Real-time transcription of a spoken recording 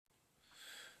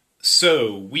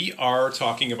So, we are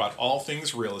talking about all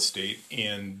things real estate,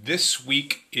 and this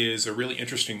week is a really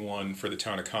interesting one for the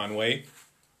town of Conway,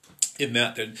 in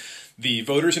that the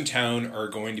voters in town are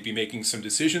going to be making some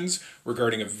decisions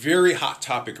regarding a very hot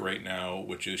topic right now,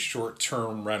 which is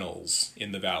short-term rentals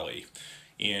in the valley.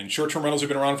 And short-term rentals have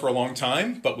been around for a long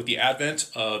time, but with the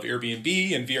advent of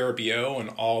Airbnb and VRBO and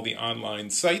all the online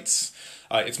sites,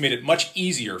 it's made it much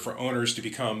easier for owners to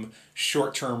become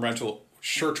short-term rental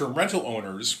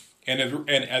owners. And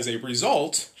as a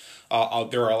result,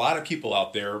 there are a lot of people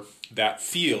out there that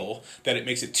feel that it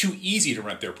makes it too easy to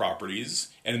rent their properties,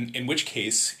 and in which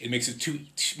case it makes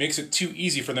it too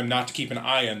easy for them not to keep an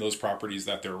eye on those properties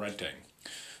that they're renting.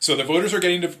 So the voters are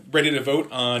ready to vote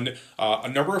on a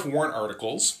number of warrant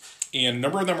articles, and a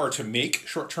number of them are to make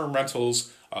short-term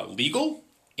rentals legal,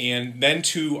 and then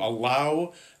to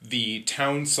allow the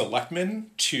town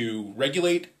selectmen to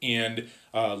regulate and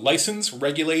license,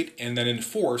 regulate, and then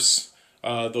enforce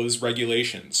those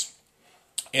regulations.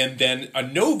 And then a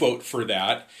no vote for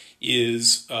that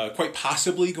is quite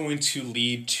possibly going to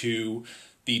lead to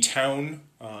the town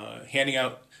handing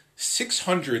out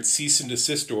 600 cease and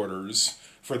desist orders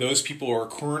for those people who are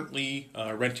currently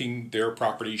renting their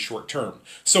property short term.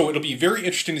 So it'll be very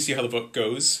interesting to see how the vote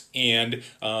goes, and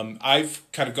I've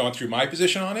kind of gone through my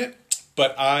position on it,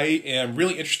 but I am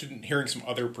really interested in hearing some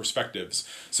other perspectives.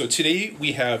 So today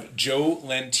we have Joe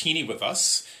Lentini with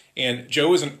us, and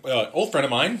Joe is an old friend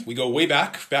of mine. We go way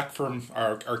back from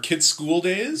our kids' school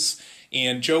days,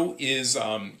 and Joe is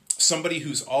somebody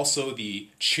who's also the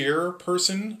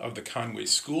chairperson of the Conway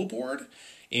School Board,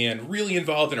 and really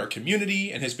involved in our community,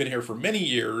 and has been here for many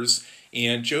years.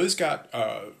 And Joe's got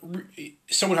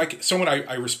someone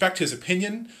I respect his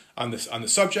opinion on the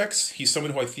subjects. He's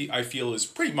someone who I feel is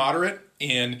pretty moderate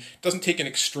and doesn't take an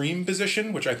extreme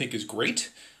position, which I think is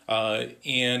great.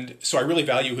 And so I really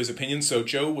value his opinion. So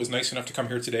Joe was nice enough to come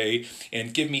here today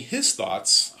and give me his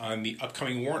thoughts on the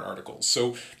upcoming warrant articles.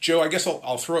 So Joe, I guess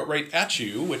I'll throw it right at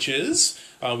you, which is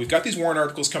we've got these warrant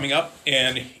articles coming up,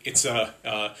 and it's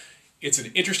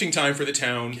an interesting time for the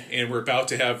town, and we're about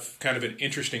to have kind of an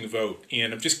interesting vote.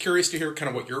 And I'm just curious to hear kind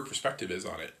of what your perspective is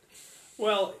on it.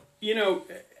 Well,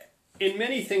 in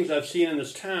many things I've seen in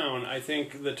this town, I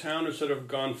think the town has sort of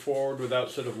gone forward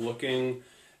without sort of looking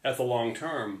at the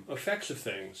long-term effects of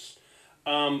things.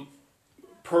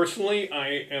 Personally, I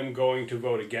am going to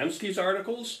vote against these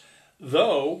articles,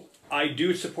 though I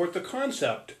do support the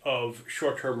concept of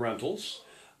short-term rentals.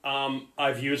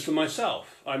 I've used them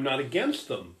myself. I'm not against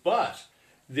them, but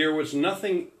there was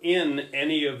nothing in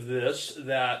any of this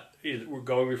that we're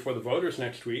going before the voters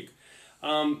next week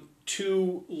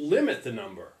to limit the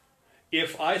number.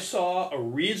 If I saw a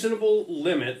reasonable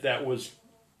limit that was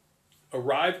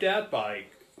arrived at by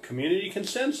community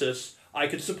consensus, I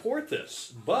could support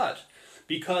this. But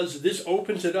because this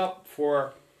opens it up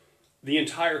for the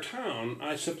entire town,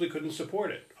 I simply couldn't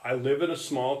support it. I live in a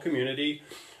small community,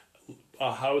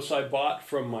 a house I bought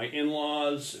from my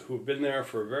in-laws who've been there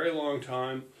for a very long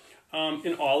time.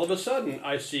 And all of a sudden,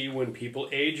 I see when people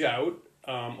age out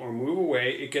or move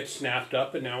away, it gets snapped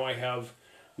up, and now I have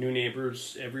new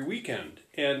neighbors every weekend.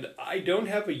 And I don't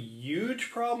have a huge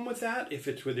problem with that if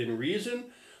it's within reason,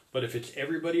 but if it's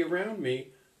everybody around me,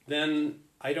 then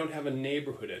I don't have a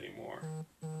neighborhood anymore.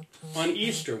 On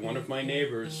Easter, one of my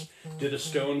neighbors did a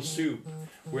stone soup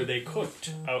where they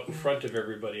cooked out in front of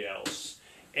everybody else.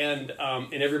 And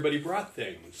everybody brought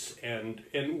things, and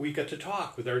we got to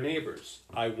talk with our neighbors.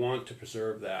 I want to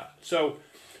preserve that. So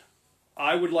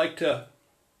I would like to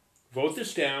vote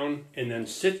this down and then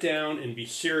sit down and be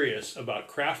serious about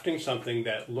crafting something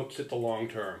that looks at the long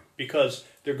term. Because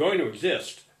they're going to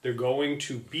exist. They're going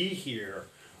to be here.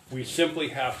 We simply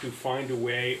have to find a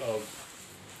way of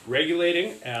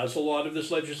regulating, as a lot of this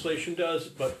legislation does,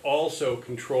 but also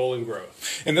controlling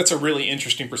growth. And that's a really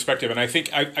interesting perspective. And I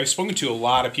think I've spoken to a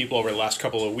lot of people over the last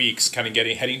couple of weeks, kind of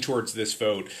heading towards this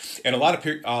vote, and a lot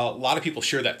of people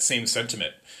share that same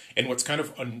sentiment. And what's kind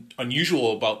of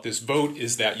unusual about this vote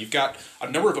is that you've got a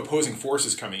number of opposing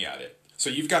forces coming at it. So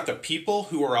you've got the people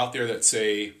who are out there that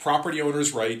say, property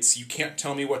owners' rights, you can't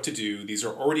tell me what to do. These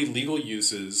are already legal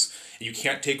uses. You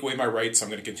can't take away my rights. I'm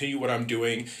going to continue what I'm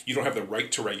doing. You don't have the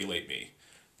right to regulate me.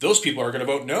 Those people are going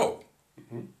to vote no,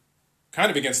 kind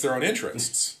of against their own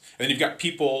interests. And then you've got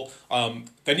people.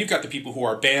 Then you've got the people who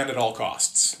are banned at all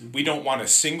costs. We don't want a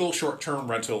single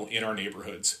short-term rental in our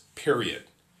neighborhoods. Period.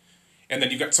 And then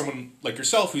you've got someone like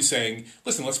yourself who's saying,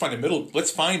 "Listen, let's find a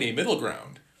middle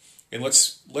ground, and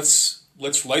let's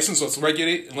license, let's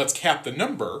regulate, and let's cap the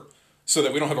number so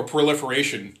that we don't have a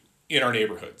proliferation in our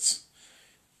neighborhoods."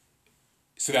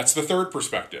 So that's the third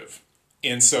perspective.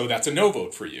 And so that's a no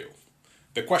vote for you.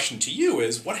 the question to you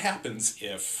is, what happens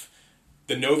if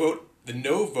the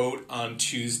no vote on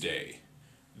Tuesday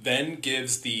then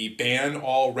gives the ban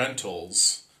all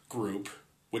rentals group,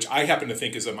 which I happen to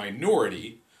think is a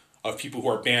minority of people who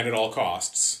are banned at all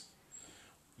costs,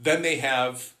 then they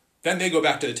go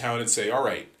back to the town and say, all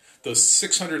right, those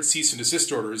 600 cease and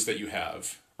desist orders that you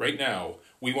have right now,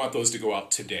 we want those to go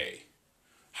out today.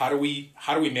 How do we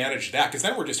manage that? Because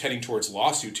then we're just heading towards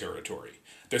lawsuit territory.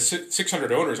 The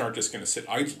 600 owners aren't just going to sit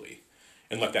idly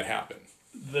and let that happen.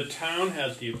 The town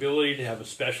has the ability to have a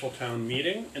special town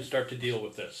meeting and start to deal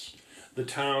with this. The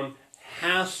town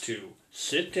has to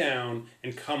sit down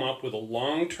and come up with a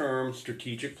long-term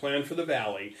strategic plan for the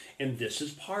valley, and this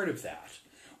is part of that.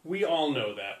 We all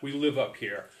know that. We live up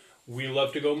here. We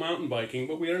love to go mountain biking,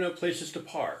 but we don't have places to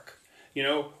park. You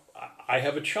know, I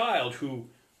have a child who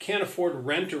can't afford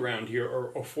rent around here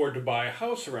or afford to buy a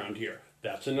house around here.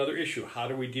 That's another issue. How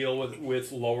do we deal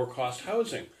with lower cost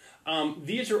housing?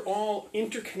 These are all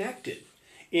interconnected.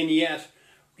 And yet,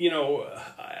 you know,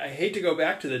 I hate to go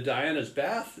back to the Diana's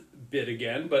Bath bit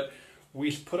again, but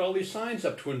we put all these signs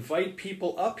up to invite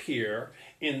people up here,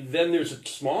 and then there's a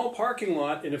small parking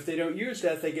lot, and if they don't use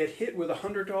that, they get hit with a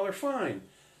 $100 fine.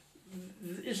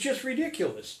 It's just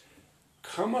ridiculous.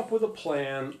 Come up with a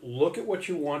plan, look at what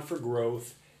you want for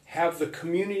growth, have the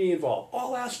community involved,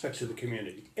 all aspects of the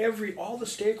community, all the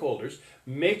stakeholders,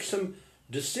 make some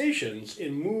decisions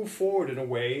and move forward in a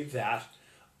way that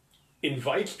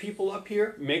invites people up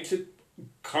here, makes it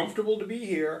comfortable to be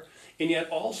here, and yet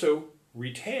also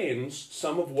retains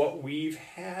some of what we've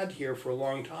had here for a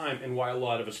long time and why a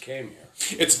lot of us came here.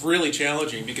 It's really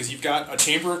challenging because you've got a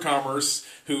Chamber of Commerce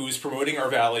who's promoting our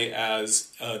valley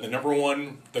as the number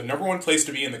one place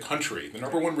to be in the country, the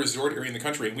number one resort area in the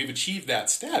country, and we've achieved that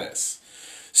status.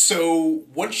 So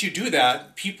once you do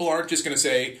that, people aren't just going to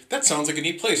say, that sounds like a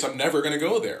neat place, I'm never going to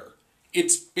go there.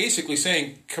 It's basically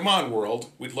saying, come on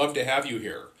world, we'd love to have you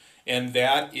here. And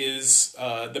that is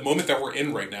the moment that we're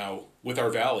in right now with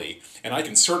our valley. And I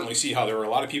can certainly see how there are a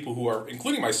lot of people who are,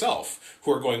 including myself,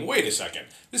 who are going, wait a second,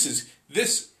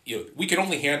 we can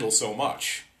only handle so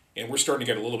much. And we're starting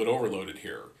to get a little bit overloaded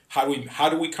here. How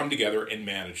do we come together and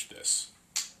manage this?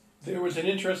 There was an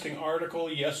interesting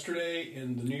article yesterday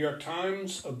in the New York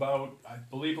Times about, I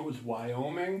believe it was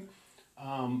Wyoming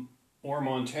or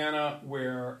Montana,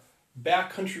 where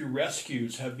backcountry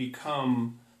rescues have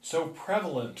become so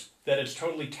prevalent that it's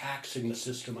totally taxing the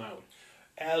system out.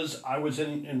 As I was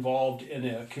involved in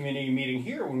a community meeting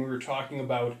here when we were talking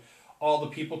about all the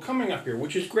people coming up here,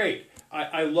 which is great.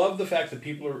 I love the fact that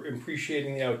people are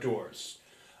appreciating the outdoors.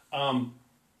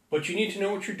 But you need to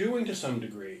know what you're doing to some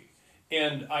degree.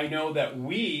 And I know that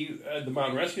we, the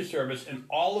Mountain Rescue Service, and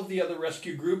all of the other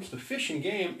rescue groups, the Fish and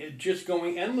Game, it's just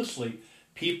going endlessly.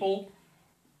 People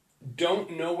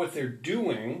don't know what they're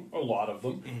doing, a lot of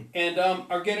them, and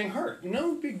are getting hurt.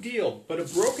 No big deal, but a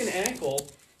broken ankle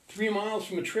 3 miles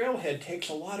from a trailhead takes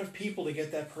a lot of people to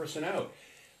get that person out.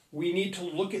 We need to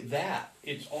look at that.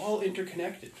 It's all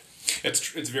interconnected.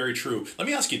 It's very true. Let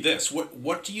me ask you this.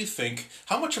 What do you think,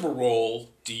 how much of a role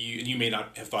do you, and you may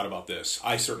not have thought about this,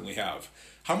 I certainly have,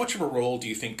 how much of a role do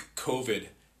you think COVID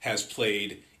has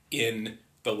played in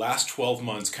the last 12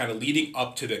 months, kind of leading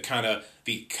up to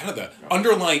the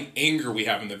underlying anger we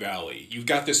have in the valley? You've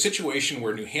got this situation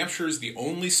where New Hampshire is the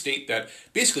only state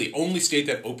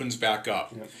that opens back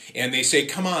up. Yep. And they say,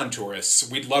 come on,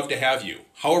 tourists, we'd love to have you.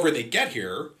 However, they get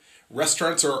here,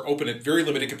 restaurants are open at very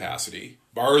limited capacity,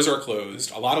 bars are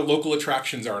closed, a lot of local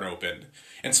attractions aren't open.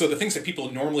 And so the things that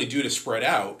people normally do to spread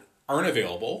out aren't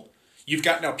available. You've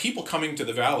got now people coming to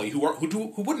the valley who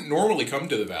wouldn't normally come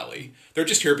to the valley. They're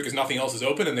just here because nothing else is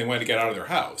open and they want to get out of their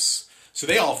house. So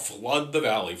they all flood the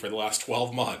valley for the last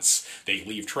 12 months. They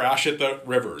leave trash at the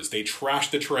rivers. They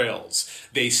trash the trails.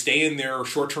 They stay in their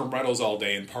short-term rentals all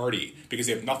day and party because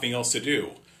they have nothing else to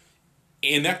do.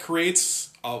 And that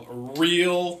creates a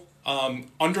real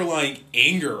underlying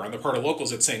anger on the part of locals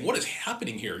that's saying, what is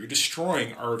happening here? You're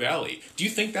destroying our valley. Do you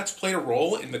think that's played a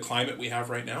role in the climate we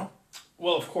have right now?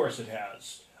 Well, of course it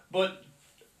has. But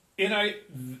that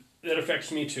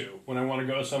affects me too when I want to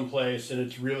go someplace and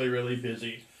it's really, really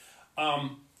busy.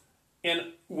 And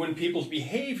when people's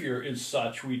behavior is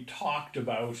such, we talked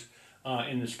about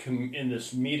in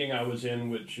this meeting I was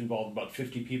in, which involved about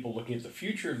 50 people looking at the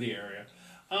future of the area.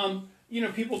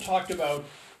 People talked about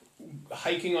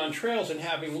hiking on trails and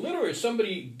having literally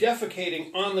somebody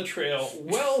defecating on the trail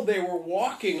while they were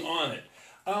walking on it.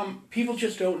 People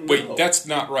just don't know. Wait, that's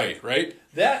not right? In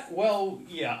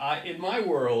my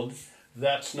world,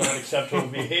 that's not acceptable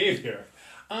behavior.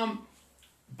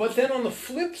 But then on the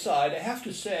flip side, I have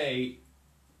to say,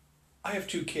 I have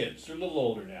 2 kids. They're a little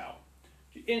older now.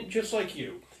 And just like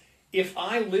you, if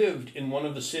I lived in one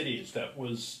of the cities that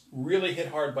was really hit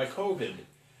hard by COVID,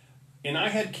 and I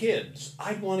had kids,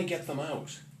 I'd want to get them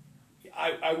out.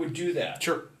 I would do that.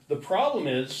 Sure. The problem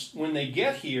is, when they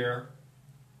get here,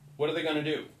 what are they going to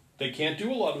do? They can't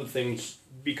do a lot of the things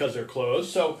because they're closed,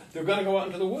 so they're going to go out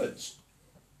into the woods.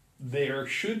 There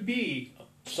should be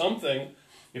something,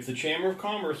 if the Chamber of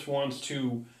Commerce wants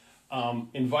to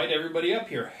invite everybody up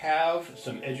here, have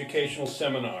some educational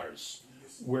seminars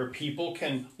where people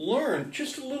can learn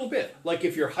just a little bit. Like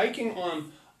if you're hiking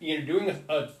on, doing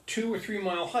a 2 or 3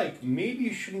 mile hike, maybe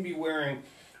you shouldn't be wearing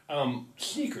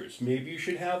sneakers. Maybe you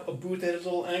should have a boot that has a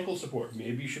little ankle support.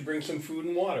 Maybe you should bring some food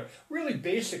and water. Really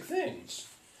basic things.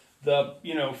 The,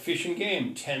 fish and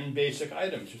game, 10 basic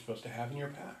items you're supposed to have in your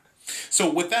pack.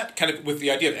 So with that with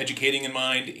the idea of educating in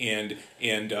mind and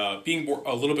being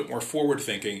a little bit more forward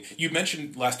thinking, you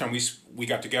mentioned last time we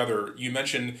got together, you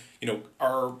mentioned,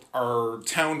 our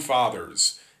town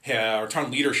fathers, our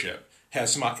town leadership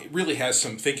really has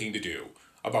some thinking to do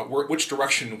about which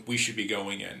direction we should be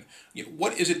going in.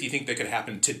 What is it, do you think, that could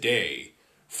happen today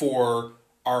for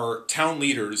our town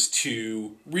leaders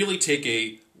to really take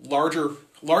a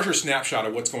larger snapshot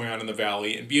of what's going on in the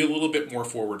valley and be a little bit more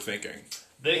forward thinking?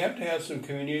 They have to have some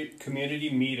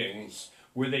community meetings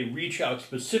where they reach out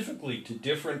specifically to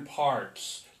different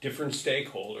parts, different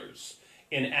stakeholders,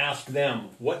 and ask them,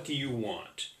 what do you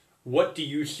want? What do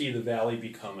you see the valley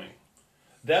becoming?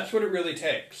 That's what it really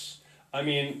takes. I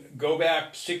mean, go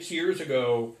back 6 years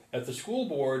ago at the school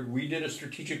board, we did a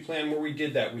strategic plan where we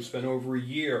did that. We spent over a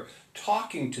year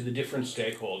talking to the different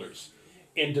stakeholders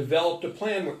and developed a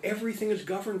plan where everything is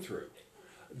governed through.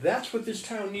 That's what this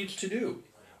town needs to do.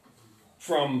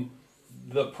 From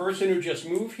the person who just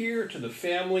moved here to the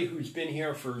family who's been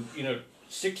here for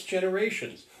 6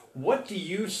 generations. What do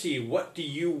you see? What do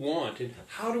you want? And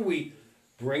how do we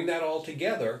bring that all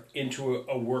together into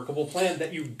a workable plan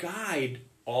that you guide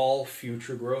all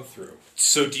future growth through?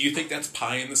 So do you think that's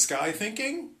pie in the sky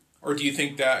thinking? Or do you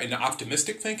think that an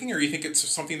optimistic thinking? Or do you think it's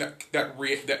something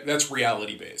that's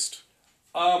reality based?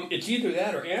 It's either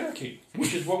that or anarchy,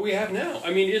 which is what we have now.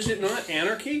 I mean, is it not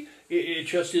anarchy? It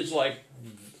just is like,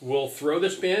 we'll throw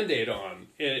this Band-Aid on,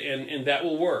 and that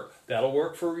will work. That'll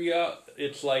work for,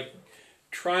 it's like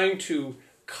trying to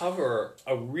cover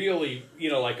a really,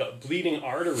 like a bleeding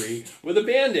artery with a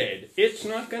Band-Aid. It's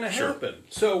not going to happen. Sure.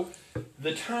 So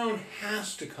the town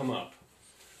has to come up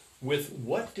with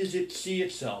what does it see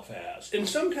itself as. And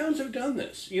some towns have done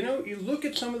this. You look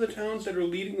at some of the towns that are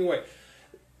leading the way.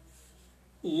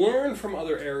 Learn from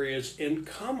other areas and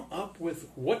come up with,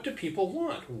 what do people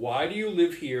want? Why do you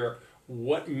live here?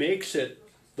 What makes it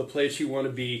the place you want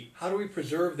to be? How do we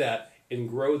preserve that and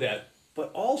grow that?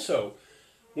 But also,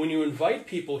 when you invite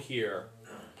people here,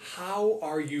 how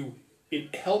are you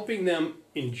helping them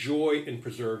enjoy and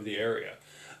preserve the area?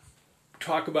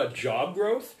 Talk about job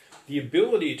growth, the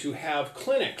ability to have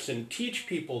clinics and teach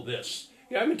people this.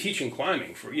 I've been teaching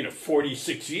climbing for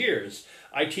 46 years.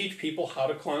 I teach people how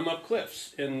to climb up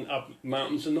cliffs and up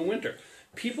mountains in the winter.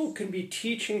 People can be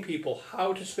teaching people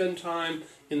how to spend time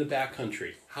in the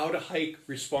backcountry, how to hike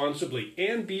responsibly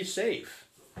and be safe.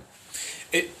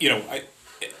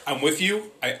 I'm with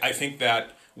you. I think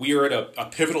that we are at a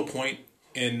pivotal point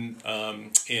in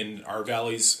our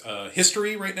valley's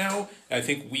history right now. I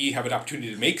think we have an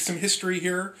opportunity to make some history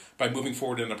here by moving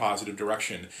forward in a positive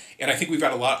direction. And I think we've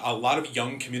got a lot of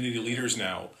young community leaders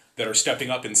now that are stepping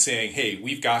up and saying, hey,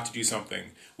 we've got to do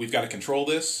something. We've got to control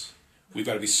this. We've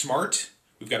got to be smart.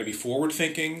 We've got to be forward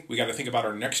thinking. We've got to think about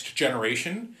our next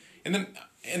generation. And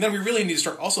then we really need to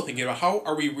start also thinking about, how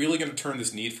are we really going to turn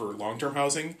this need for long-term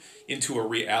housing into a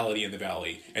reality in the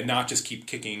valley and not just keep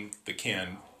kicking the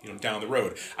can down the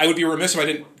road. I would be remiss if I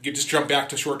didn't just jump back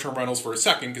to short-term rentals for a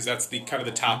second, because that's the kind of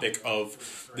the topic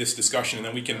of this discussion, and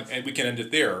then we can end it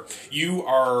there. You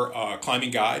are a climbing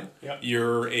guide. Yep.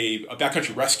 You're a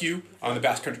backcountry rescue on the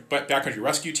backcountry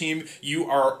rescue team. You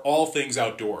are all things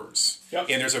outdoors.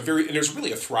 Yep. And there's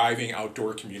really a thriving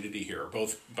outdoor community here,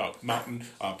 both about mountain,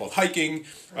 both hiking,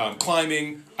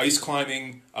 climbing, ice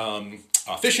climbing,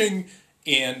 fishing,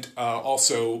 and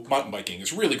also mountain biking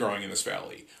is really growing in this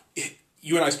valley.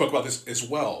 You and I spoke about this as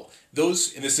well. And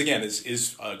this again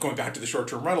is going back to the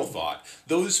short-term rental thought.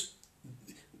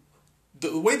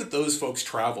 The way that those folks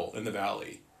travel in the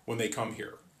valley when they come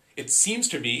here it seems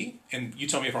to me, and you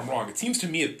tell me if I'm wrong, it seems to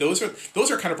me that those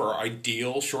are kind of our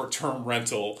ideal short-term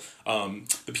rental.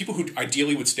 The people who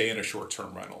ideally would stay in a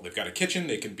short-term rental. They've got a kitchen,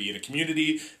 they can be in a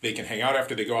community, they can hang out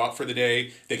after they go out for the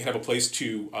day, they can have a place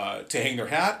to hang their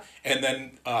hat, and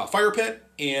then fire pit,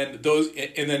 and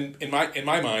then in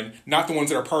my mind, not the ones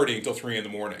that are partying until 3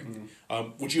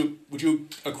 a.m. Would you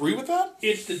agree with that?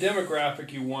 It's the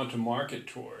demographic you want to market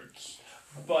towards,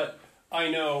 but I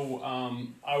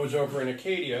know I was over in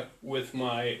Acadia with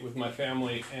my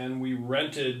family, and we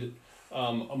rented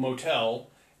a motel,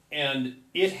 and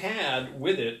it had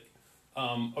with it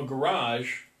a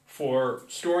garage for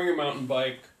storing your mountain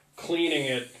bike, cleaning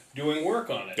it, doing work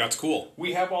on it. That's cool.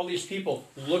 We have all these people.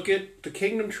 Look at the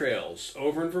Kingdom Trails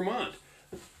over in Vermont.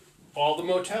 All the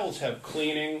motels have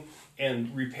cleaning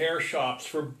and repair shops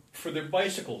for their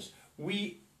bicycles.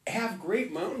 We have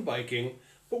great mountain biking,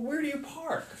 but where do you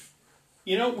park?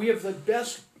 You know, we have the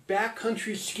best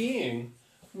backcountry skiing.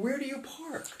 Where do you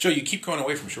park? Joe, you keep going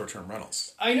away from short-term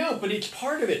rentals. I know, but it's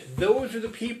part of it. Those are the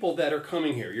people that are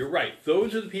coming here. You're right.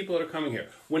 Those are the people that are coming here.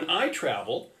 When I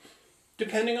travel,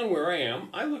 depending on where I am,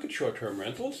 I look at short-term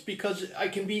rentals because I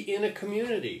can be in a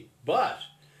community. But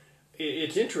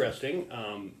it's interesting.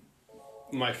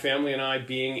 My family and I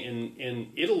being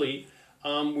in Italy,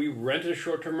 we rented a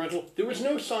short-term rental. There was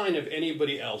no sign of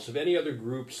anybody else, of any other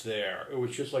groups there. It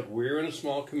was just like we're in a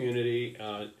small community,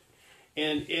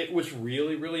 and it was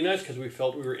really, really nice because we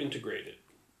felt we were integrated.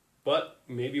 But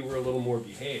maybe we're a little more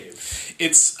behaved.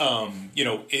 It's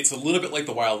it's a little bit like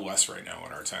the Wild West right now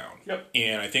in our town. Yep.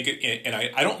 And I think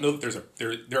I don't know that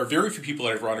there are very few people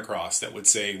that I've run across that would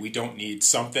say we don't need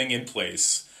something in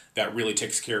place that really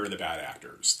takes care of the bad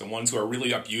actors, the ones who are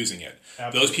really abusing it.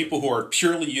 Absolutely. Those people who are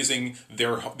purely using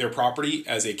their property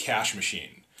as a cash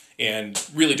machine and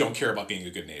really don't care about being a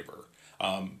good neighbor.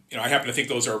 I happen to think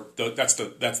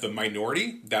that's the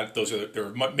minority. There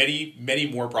are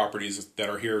many more properties that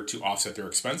are here to offset their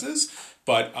expenses,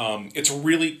 but it's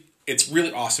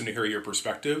really awesome to hear your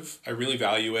perspective. I really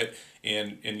value it,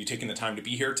 and you taking the time to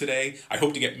be here today. I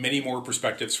hope to get many more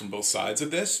perspectives from both sides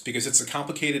of this because it's a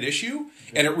complicated issue,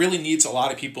 and it really needs a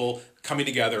lot of people coming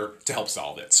together to help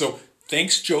solve it. So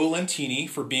thanks, Joe Lentini,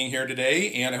 for being here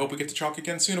today, and I hope we get to talk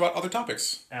again soon about other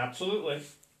topics. Absolutely.